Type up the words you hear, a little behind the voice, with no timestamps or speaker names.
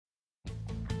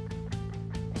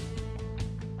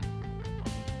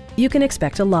You can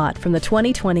expect a lot from the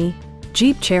 2020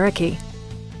 Jeep Cherokee.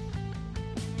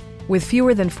 With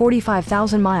fewer than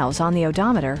 45,000 miles on the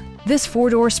odometer, this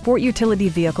four-door sport utility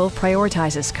vehicle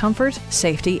prioritizes comfort,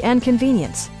 safety, and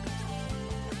convenience.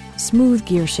 Smooth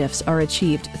gear shifts are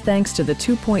achieved thanks to the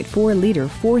 2.4-liter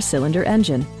four-cylinder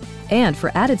engine. And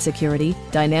for added security,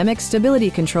 dynamic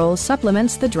stability control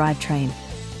supplements the drivetrain.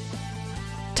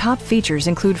 Top features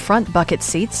include front bucket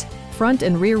seats, front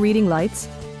and rear reading lights,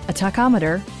 a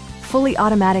tachometer, fully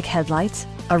automatic headlights,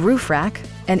 a roof rack,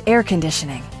 and air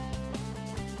conditioning.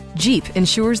 Jeep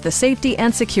ensures the safety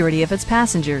and security of its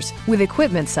passengers with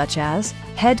equipment such as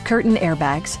head curtain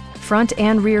airbags, front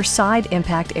and rear side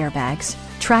impact airbags,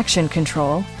 traction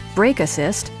control, brake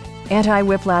assist,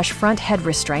 anti-whiplash front head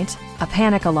restraint, a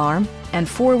panic alarm, and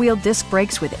four-wheel disc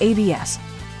brakes with ABS.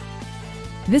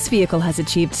 This vehicle has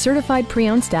achieved certified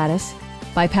pre-owned status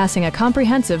by passing a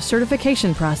comprehensive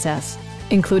certification process,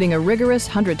 including a rigorous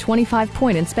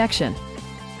 125-point inspection.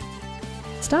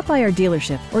 Stop by our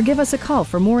dealership or give us a call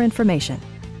for more information.